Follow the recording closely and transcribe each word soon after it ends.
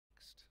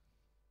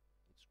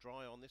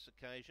dry on this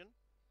occasion.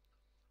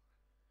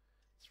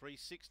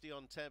 360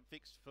 on tab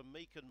fixed for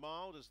Meek and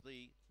Mild as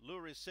the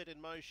lure is set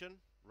in motion.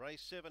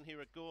 Race 7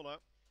 here at Gawler.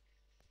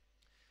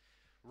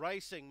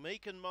 Racing,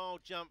 Meek and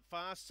Mild jump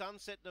fast,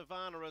 Sunset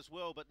Nirvana as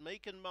well, but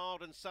Meek and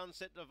Mild and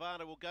Sunset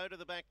Nirvana will go to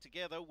the back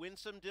together.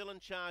 Winsome Dylan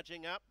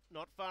charging up,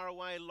 not far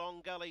away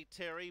Long Gully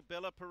Terry,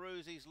 Bella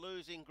Peruzzi's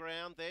losing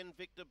ground, then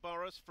Victor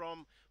Boris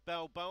from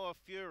Balboa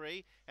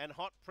Fury and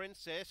Hot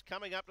Princess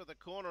coming up to the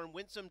corner, and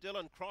Winsome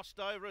Dylan crossed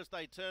over as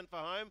they turned for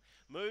home,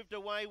 moved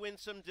away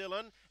Winsome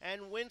Dylan,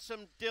 and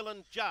Winsome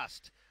Dylan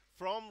just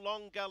from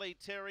Long Gully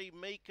Terry,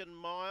 Meek and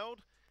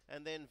Mild.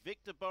 And then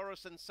Victor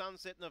Boris and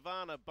Sunset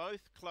Nirvana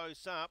both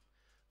close up,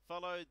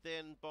 followed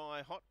then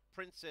by Hot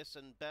Princess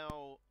and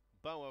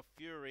Balboa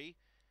Fury,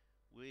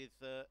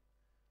 with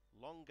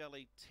Long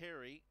Gully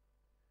Terry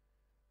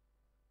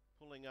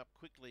pulling up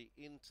quickly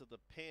into the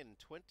pen.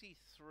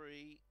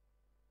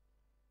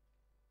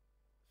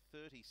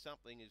 23:30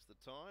 something is the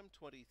time,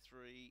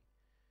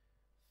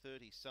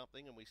 23:30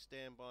 something, and we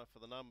stand by for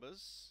the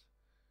numbers.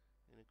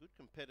 In a good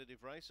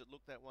competitive race, it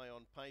looked that way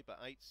on paper,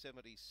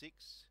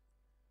 8.76.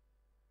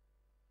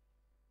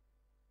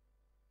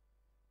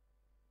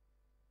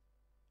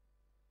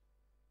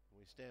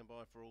 We stand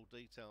by for all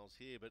details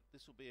here, but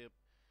this will be a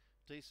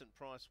decent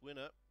price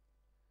winner.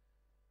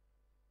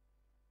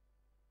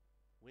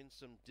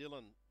 Winsome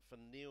Dylan for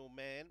Neil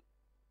Mann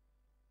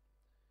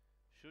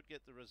should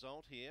get the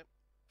result here.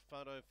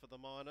 Photo for the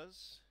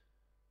Miners.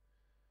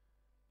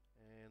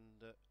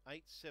 And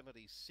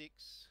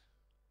 8.76.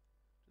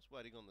 Just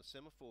waiting on the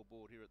semaphore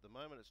board here at the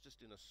moment. It's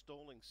just in a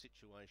stalling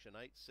situation.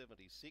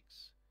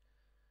 8.76.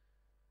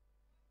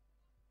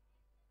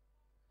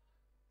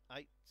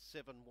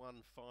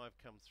 8715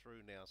 come through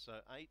now,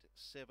 so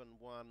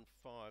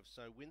 8715.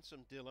 So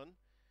Winsome Dylan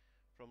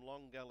from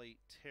Long Gully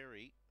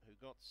Terry, who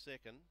got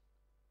second,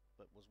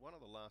 but was one of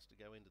the last to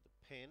go into the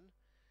pen,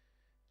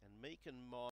 and Meek and Mild